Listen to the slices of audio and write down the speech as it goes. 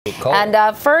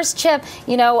And first, Chip,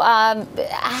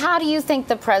 how do you think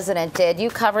the president did? You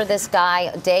cover this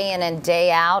guy day in and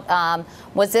day out.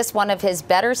 Was this one of his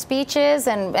better speeches?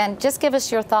 And just give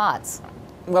us your thoughts.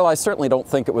 Well, I certainly don't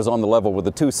think it was on the level with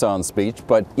the Tucson speech,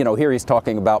 but, here he's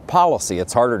talking about policy.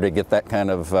 It's harder to get that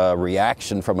kind of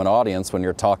reaction from an audience when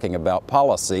you're talking about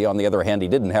policy. On the other hand, he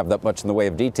didn't have that much in the way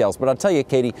of details. But I'll tell you,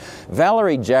 Katie,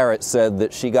 Valerie Jarrett said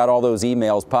that she got all those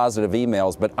emails, positive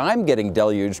emails, but I'm getting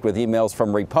deluged with emails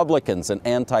from Republicans and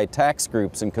anti-tax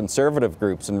groups and conservative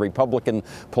groups and Republican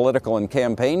political and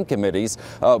campaign committees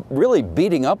really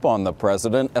beating up on the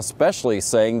president, especially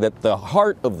saying that the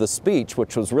heart of the speech,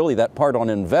 which was really that part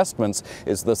on investments,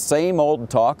 is the same old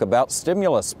talk about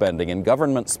stimulus spending and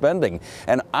government spending.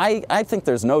 And I think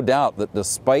there's no doubt that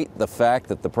despite the fact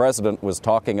that the president was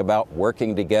talking about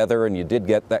working together and you did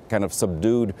get that kind of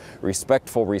subdued,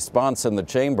 respectful response in the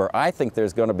chamber, I think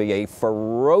there's going to be a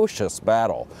ferocious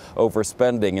battle over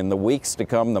spending in the weeks to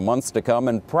come, the months to come,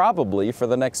 and probably for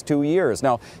the next 2 years.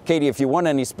 Now, Katie, if you want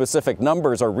any specific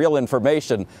numbers or real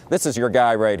information, this is your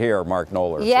guy right here, Mark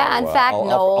Knoller. Yeah, so, in fact,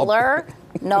 Knoller.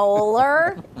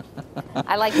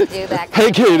 I like to do that.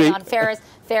 Hey, Katie. On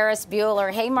Ferris Bueller.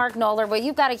 Hey, Mark Knoller. Well,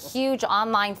 you've got a huge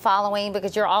online following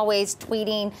because you're always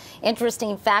tweeting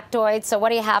interesting factoids. So what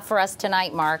do you have for us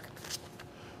tonight, Mark?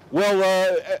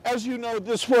 Well, as you know,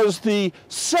 this was the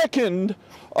second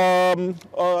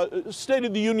State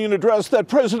of the Union address that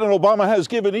President Obama has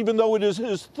given, even though it is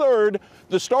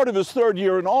the start of his third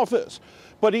year in office.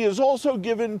 But he has also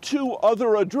given 2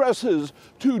 other addresses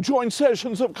to joint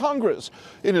sessions of Congress.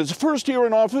 In his first year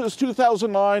in office,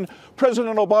 2009,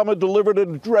 President Obama delivered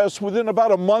an address within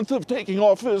about a month of taking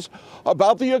office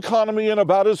about the economy and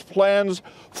about his plans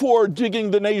for digging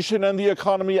the nation and the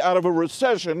economy out of a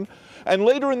recession. And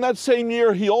later in that same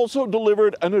year, he also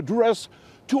delivered an address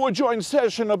to a joint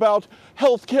session about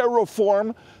health care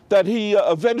reform that he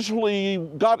eventually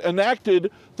got enacted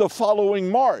the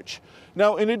following March.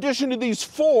 Now, in addition to these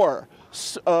 4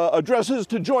 addresses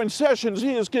to joint sessions,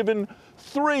 he has given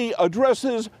 3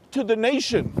 addresses to the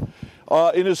nation.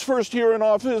 In his first year in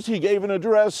office, he gave an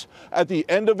address at the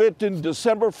end of it in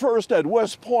December 1st at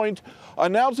West Point,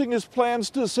 announcing his plans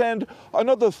to send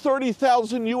another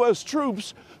 30,000 U.S.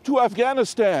 troops to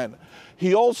Afghanistan.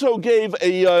 He also gave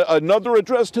another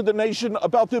address to the nation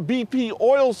about the BP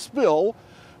oil spill.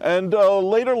 And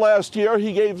later last year,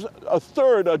 he gave a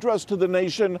 3rd address to the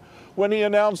nation when he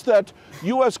announced that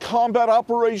U.S. combat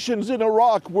operations in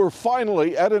Iraq were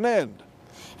finally at an end.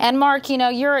 And Mark,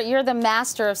 you're the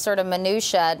master of sort of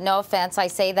minutia. No offense, I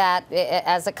say that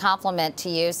as a compliment to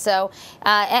you. So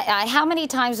how many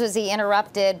times was he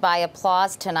interrupted by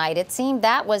applause tonight? It seemed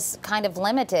that was kind of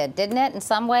limited, didn't it, in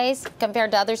some ways,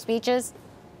 compared to other speeches?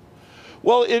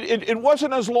 Well, it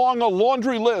wasn't as long a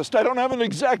laundry list. I don't have an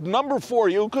exact number for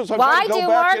you because I've got to go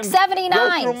back and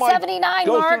 79. go through 79,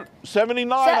 Mark.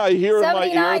 79, I hear in my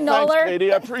ear. Knoller. Thanks,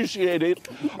 Katie. I appreciate it.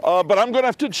 But I'm going to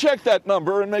have to check that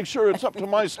number and make sure it's up to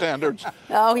my standards.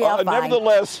 Oh, yeah, fine.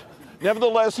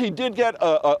 Nevertheless, he did get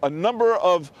a number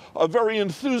of very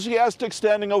enthusiastic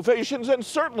standing ovations, and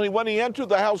certainly when he entered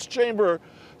the House chamber,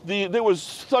 there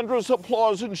was thunderous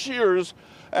applause and cheers.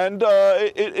 And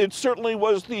it certainly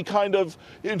was the kind of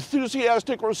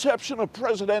enthusiastic reception a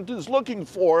president is looking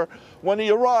for when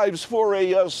he arrives for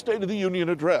a State of the Union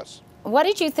address. What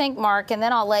did you think, Mark? And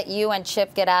then I'll let you and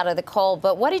Chip get out of the cold.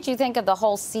 But what did you think of the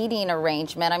whole seating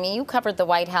arrangement? I mean, you covered the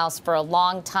White House for a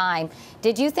long time.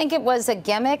 Did you think it was a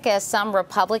gimmick, as some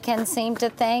Republicans seem to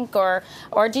think? Or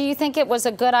do you think it was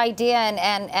a good idea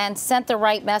and sent the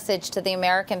right message to the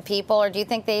American people? Or do you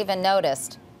think they even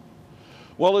noticed?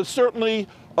 Well, it certainly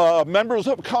members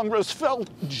of Congress felt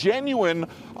genuine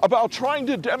about trying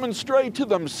to demonstrate to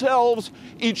themselves,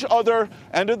 each other,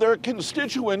 and to their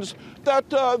constituents that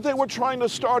they were trying to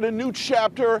start a new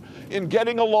chapter in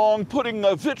getting along, putting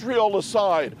vitriol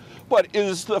aside. But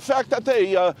is the fact that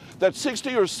that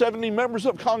 60 or 70 members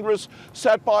of Congress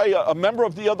sat by a member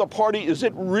of the other party, is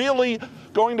it really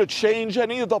going to change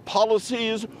any of the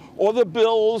policies or the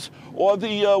bills or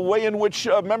the way in which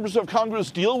members of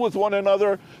Congress deal with one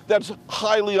another? That's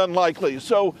highly unlikely.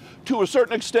 So to a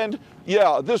certain extent,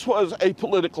 yeah, this was a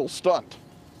political stunt.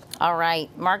 All right.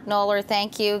 Mark Knoller,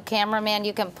 thank you. Cameraman,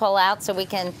 you can pull out so we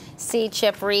can see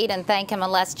Chip Reid and thank him,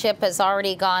 unless Chip has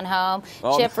already gone home.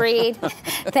 Oh. Chip Reid,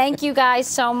 thank you guys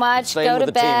so much. Go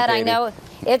to bed. I know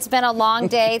it's been a long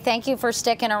day. Thank you for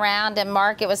sticking around. And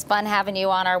Mark, it was fun having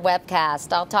you on our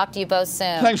webcast. I'll talk to you both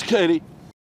soon. Thanks, Katie.